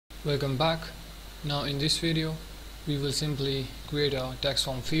Welcome back. Now in this video we will simply create a text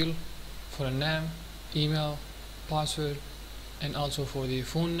form field for a name, email, password, and also for the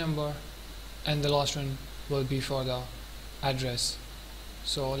phone number, and the last one will be for the address.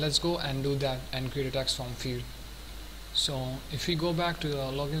 So let's go and do that and create a text form field. So if we go back to the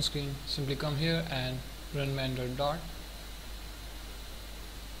login screen, simply come here and run main.dart.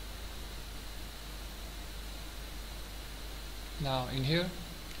 Now in here,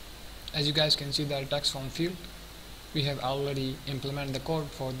 as you guys can see, that text form field, we have already implemented the code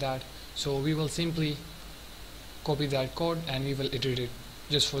for that, so we will simply copy that code and we will edit it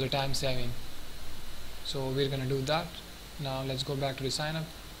just for the time saving. So we're gonna do that. Now let's go back to the sign up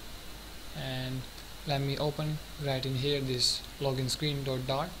and let me open right in here this login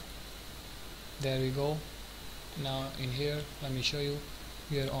screen.dart. There we go. Now in here, let me show you,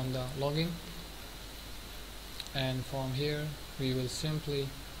 we are on the login, and from here we will simply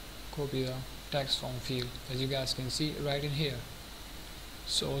copy the text form field, as you guys can see right in here.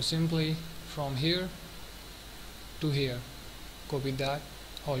 So simply from here to here, copy that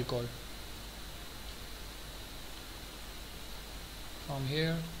whole code. From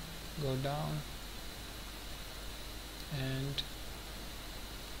here, go down and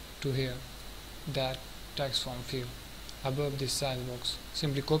to here, that text form field above this size box,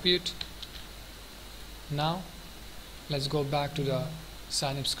 simply copy it. Now let's go back to the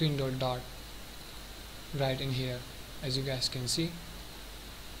sign up screen.dart right in here, as you guys can see.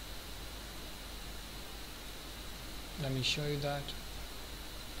 Let me show you that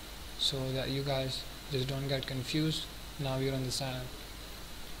so that you guys just don't get confused. Now we're on the sign up.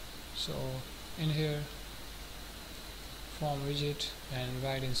 So in here, form widget, and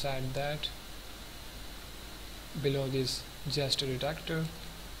right inside that, below this gesture detector,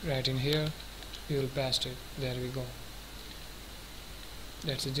 right in here we will paste it. There we go.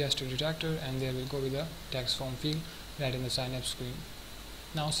 That's a gesture detector, and there will go with the text form field right in the sign up screen.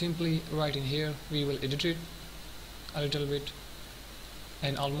 Now simply right in here we will edit it a little bit,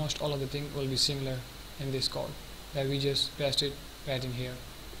 and almost all of the thing will be similar in this code that we just paste it right in here.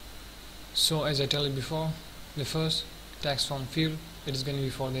 So as I told you before, the first text form field, it is going to be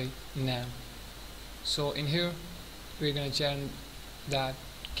for the name. So in here we're going to change that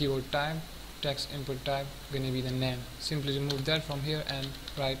keyword type, text input type going to be the name. Simply remove that from here and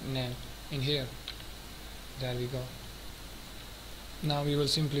write name in here. There we go. Now we will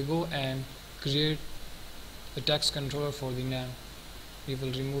simply go and create the text controller for the name. We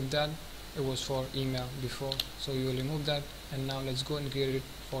will remove that. It was for email before, so we will remove that, and now let's go and create it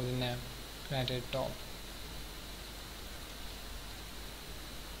for the name right at top.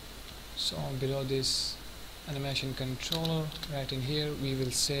 So below this animation controller, right in here we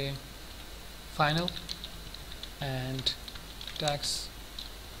will say final and text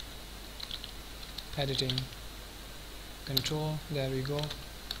editing control. There we go.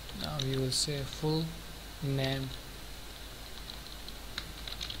 Now we will say full name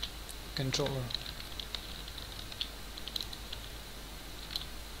controller.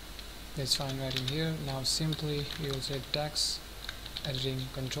 That's fine right in here. Now simply we will say text editing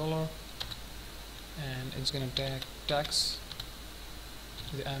controller, and it's gonna take text,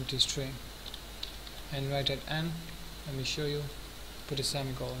 the empty string, and right at end, let me show you, put a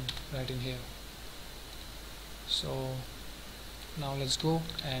semicolon right in here. So now let's go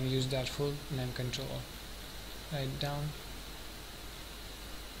and use that full name controller right down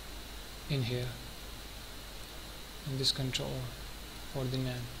in here in this controller for the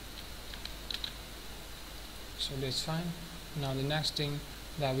name. So that's fine. Now the next thing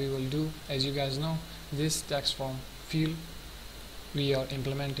that we will do, as you guys know, this text form field, we are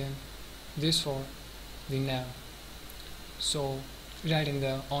implementing this for the name. So right in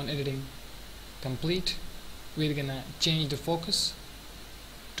the on editing complete, we're gonna change the focus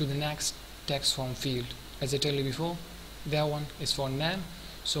to the next text form field. As I told you before, that one is for name.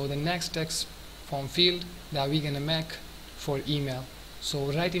 So the next text form field that we're gonna make for email.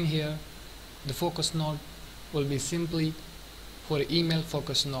 So right in here, the focus node will be simply for the email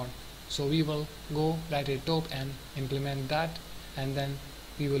focus node. So we will go right at top and implement that, and then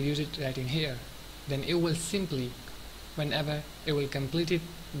we will use it right in here. Then it will simply, whenever it will complete it,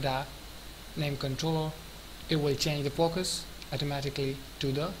 the name controller, it will change the focus automatically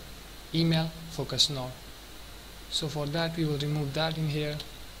to the email focus node. So for that we will remove that in here,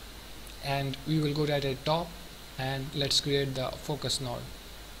 and we will go right at top and let's create the focus node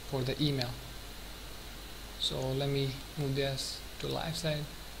for the email. So let me move this to left side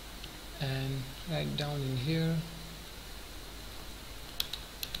and right down in here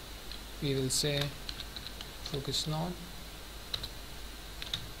we will say focus node,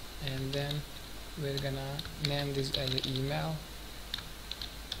 and then we're gonna name this as an email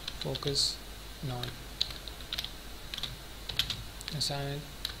focus node. Assign it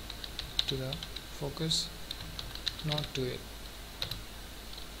to the focus, not to it.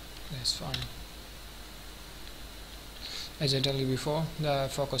 That's fine. As I told you before, the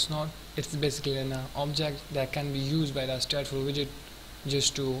focus node, it's basically an object that can be used by the stateful widget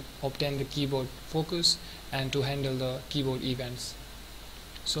just to obtain the keyboard focus and to handle the keyboard events.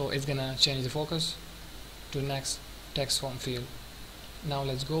 So it's gonna change the focus to the next text form field. Now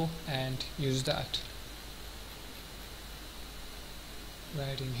let's go and use that.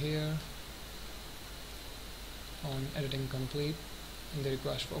 Right in here on editing complete, in the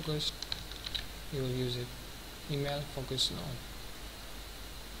request focus, you will use it. Email focus node,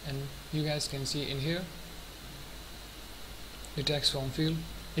 and you guys can see in here the text form field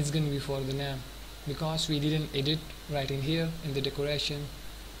is going to be for the name, because we didn't edit right in here in the decoration.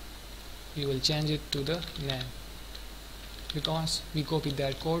 We will change it to the name because we copied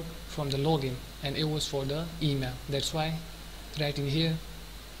that code from the login and it was for the email. That's why right in here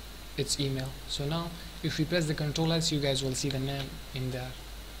it's email. So now if we press the Ctrl S, you guys will see the name in there.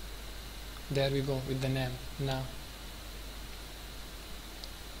 There we go with the name now.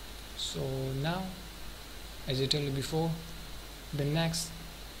 So now, as I told you before, the next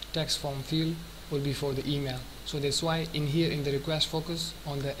text form field will be for the email. So that's why in here in the request focus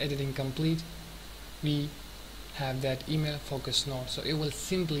on the editing complete, we have that email focus node. So it will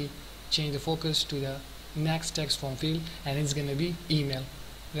simply change the focus to the next text form field, and it's gonna be email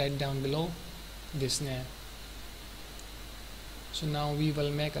right down below this name. So now we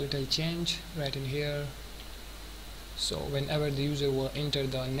will make a little change right in here. So whenever the user will enter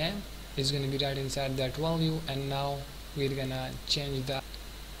the name, it's going to be right inside that value, and now we're gonna change that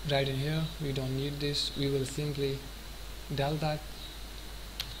right in here. We don't need this, we will simply del that.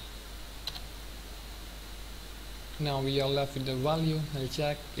 Now we are left with the value null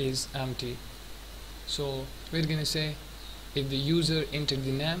check is empty. So we're gonna say if the user entered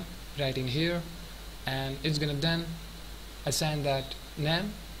the name right in here, and it's gonna then assign that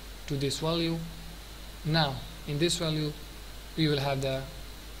name to this value. Now in this value we will have the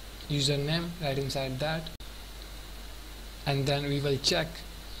username right inside that, and then we will check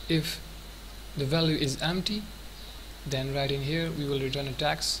if the value is empty, then right in here we will return a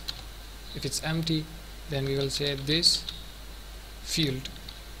text. If it's empty, then we will say this field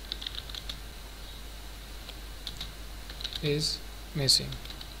is missing.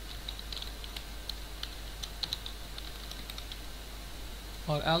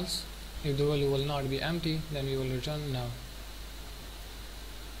 Or else, if the value will not be empty, then we will return no.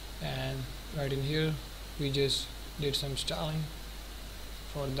 And right in here we just did some styling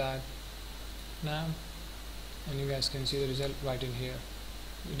for that now, and you guys can see the result right in here,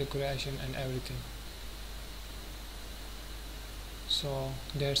 the decoration and everything. So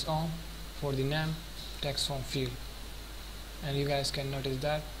that's all for the name text form field, and you guys can notice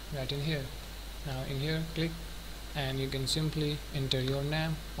that right in here. Now in here click, and you can simply enter your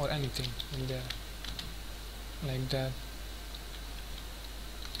name or anything in there like that.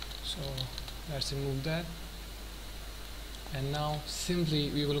 So let's remove that, and now simply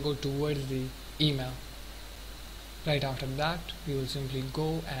we will go towards the email. Right after that we will simply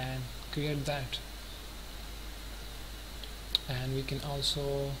go and create that, and we can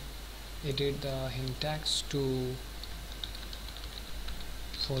also edit the hint text to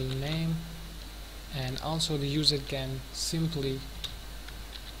full name, and also the user can simply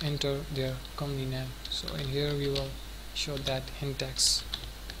enter their company name. So in here we will show that hint text,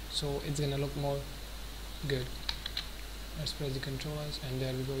 so it's gonna look more good. Let's press the controllers, and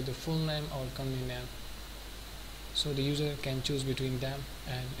there we go with the full name or company name, so the user can choose between them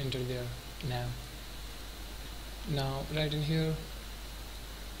and enter their name. Now right in here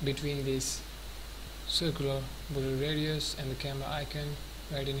between this circular border radius and the camera icon,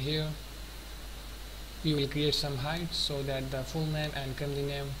 right in here we will create some height so that the full name and company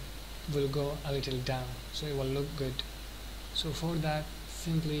name will go a little down, so it will look good. So for that,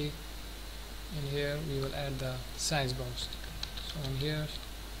 simply in here we will add the size box. So in here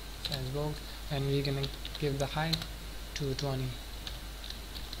size box, and we're gonna give the height to 20.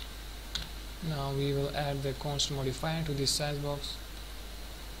 Now we will add the const modifier to this size box,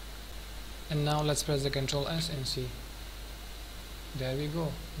 and now let's press the Ctrl S and see. There we go.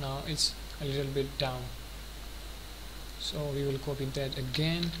 Now it's a little bit down, so we will copy that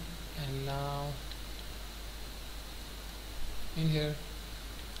again, and now in here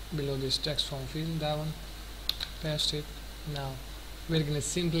below this text form field, that one, paste it. Now we're gonna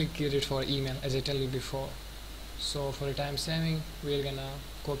simply create it for email as I told you before. So for the time saving, we're gonna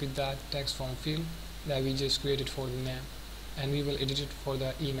copy that text form field that we just created for the name, and we will edit it for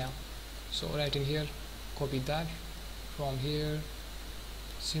the email. So right in here, copy that from here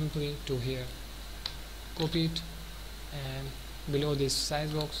simply to here, copy it, and below this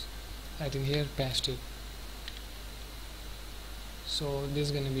size box right in here paste it. So this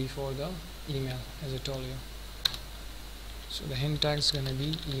is going to be for the email, as I told you. So the hint tag is going to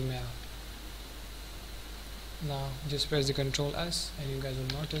be email. Now just press the Ctrl S and you guys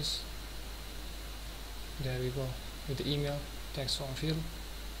will notice, there we go, with the email text form field.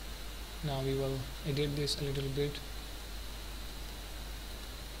 Now we will edit this a little bit.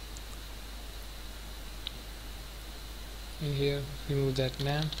 In here remove that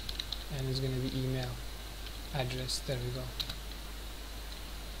name and it's going to be email address. There we go.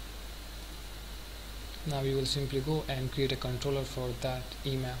 Now we will simply go and create a controller for that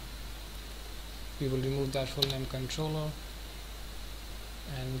email. We will remove that full name controller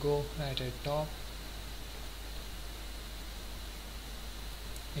and go right at top.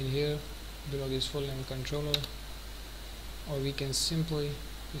 In here below this full name controller, or we can simply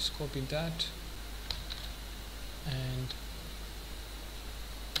just copy that and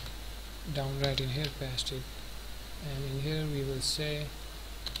down right in here paste it, and in here we will say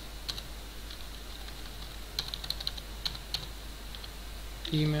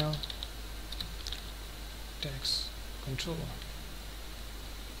email text controller.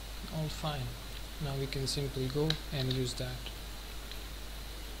 All fine. Now we can simply go and use that.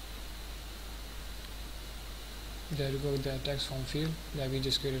 There we go with the text form field that we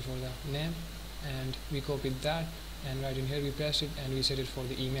just created for the name, and we copied that and right in here we paste it and we set it for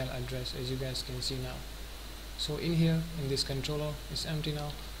the email address, as you guys can see now. So in here in this controller it's empty now.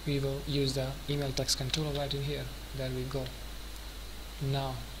 We will use the email text controller right in here. There we go.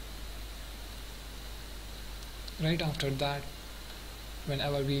 Now right after that,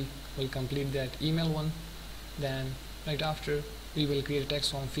 whenever we will complete that email one, then right after we will create a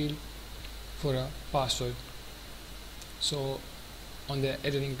text form field for a password. So on the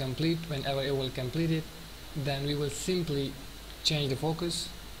editing complete, whenever it will complete it, then we will simply change the focus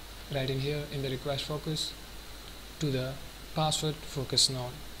right in here in the request focus to the password focus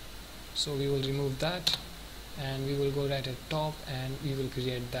node. So we will remove that and we will go right at top and we will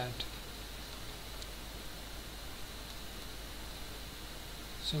create that.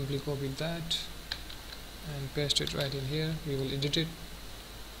 Simply copy that and paste it right in here. We will edit it.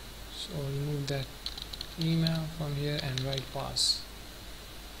 So remove that email from here and write pass.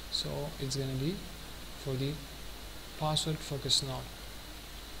 So it's gonna be for the password focus node.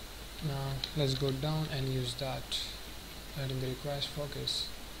 Now let's go down and use that right in the request focus.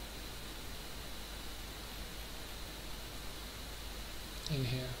 In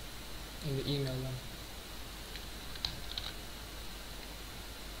here in the email one.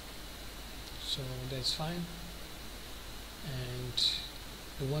 So that's fine, and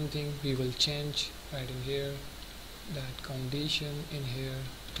the one thing we will change right in here, that condition in here,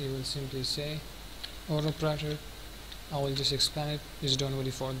 we will simply say or operator. I will just explain it, just don't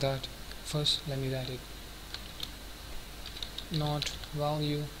worry for that. First let me write it, not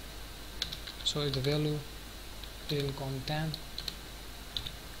value, so the value didn't contain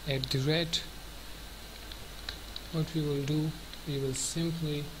at the rate. What we will do, we will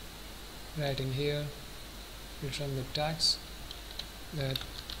simply write in here, return the text that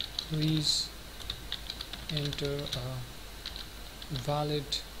please enter a valid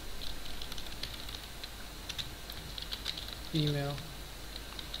email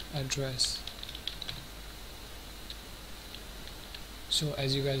address. So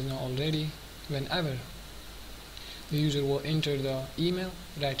as you guys know already, whenever the user will enter the email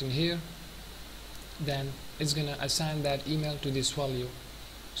right in here, then it's gonna assign that email to this value.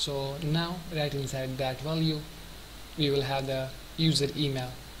 So now right inside that value we will have the user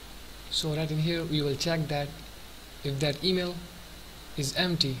email. So right in here we will check that if that email is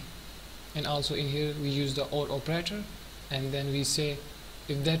empty, and also in here we use the OR operator, and then we say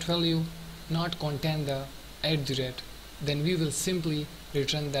if that value not contain the @, then we will simply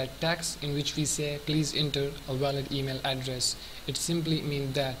return that text in which we say please enter a valid email address. It simply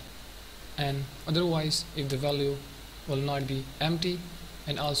means that. And otherwise, if the value will not be empty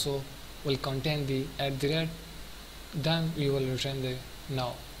and also will contain the @, then we will return the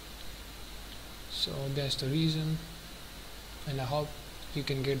null. So that's the reason, and I hope you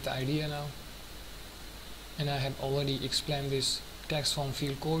can get the idea now. And I have already explained this text form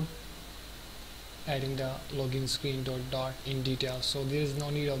field code adding the login screen dot in detail, so there is no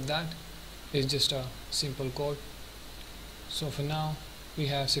need of that. It's just a simple code. So for now we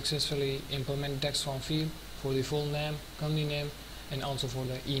have successfully implemented text form field for the full name, company name, and also for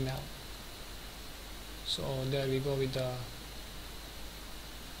the email. So there we go with the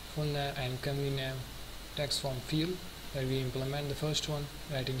full name and company name text form field, where we implement the first one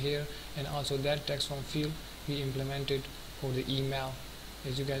right in here, and also that text form field we implemented for the email,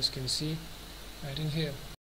 as you guys can see right in here.